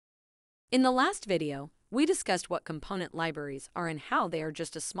In the last video, we discussed what component libraries are and how they are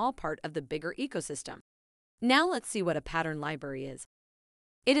just a small part of the bigger ecosystem. Now let's see what a pattern library is.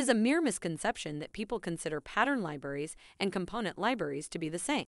 It is a mere misconception that people consider pattern libraries and component libraries to be the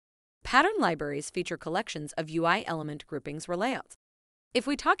same. Pattern libraries feature collections of UI element groupings or layouts. If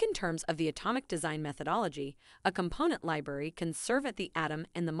we talk in terms of the atomic design methodology, a component library can serve at the atom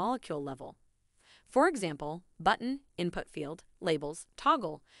and the molecule level. For example, button, input field, labels,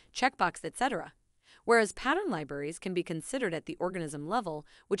 toggle, checkbox, etc. Whereas pattern libraries can be considered at the organism level,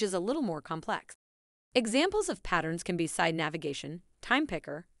 which is a little more complex. Examples of patterns can be side navigation, time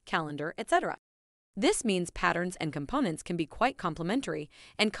picker, calendar, etc. This means patterns and components can be quite complementary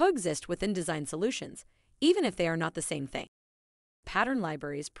and coexist within design solutions, even if they are not the same thing. Pattern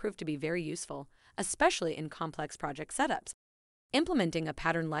libraries prove to be very useful, especially in complex project setups. Implementing a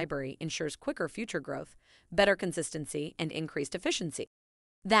pattern library ensures quicker future growth, better consistency, and increased efficiency.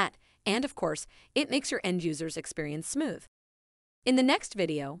 And of course, it makes your end user's experience smooth. In the next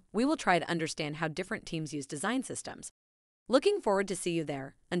video, we will try to understand how different teams use design systems. Looking forward to see you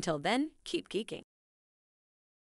there. Until then, keep geeking.